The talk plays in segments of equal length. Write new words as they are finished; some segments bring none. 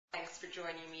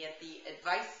joining me at the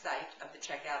advice site of the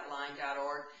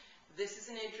checkoutline.org. This is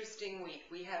an interesting week.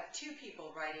 We have two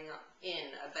people writing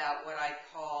in about what I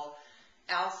call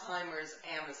Alzheimer's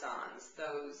Amazons,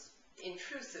 those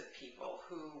intrusive people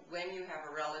who, when you have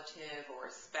a relative or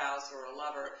a spouse or a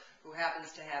lover who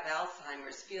happens to have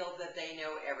Alzheimer's, feel that they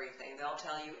know everything. They'll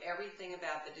tell you everything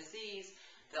about the disease.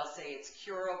 They'll say it's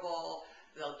curable.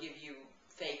 They'll give you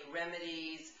fake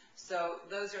remedies. So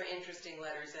those are interesting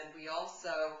letters, and we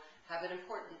also have an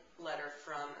important letter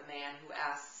from a man who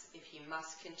asks if he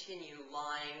must continue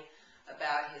lying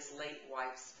about his late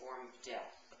wife's form of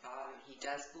death. He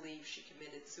does believe she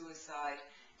committed suicide,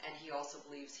 and he also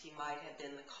believes he might have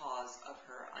been the cause of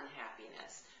her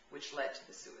unhappiness, which led to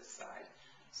the suicide.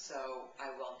 So I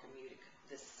welcome you to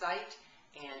this site,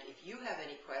 and if you have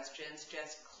any questions,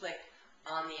 just click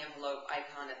on the envelope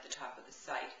icon at the top of the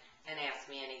site and ask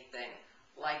me anything.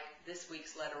 Like this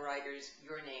week's letter writers,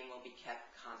 your name will be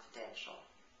kept confidential.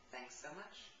 Thanks so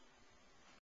much.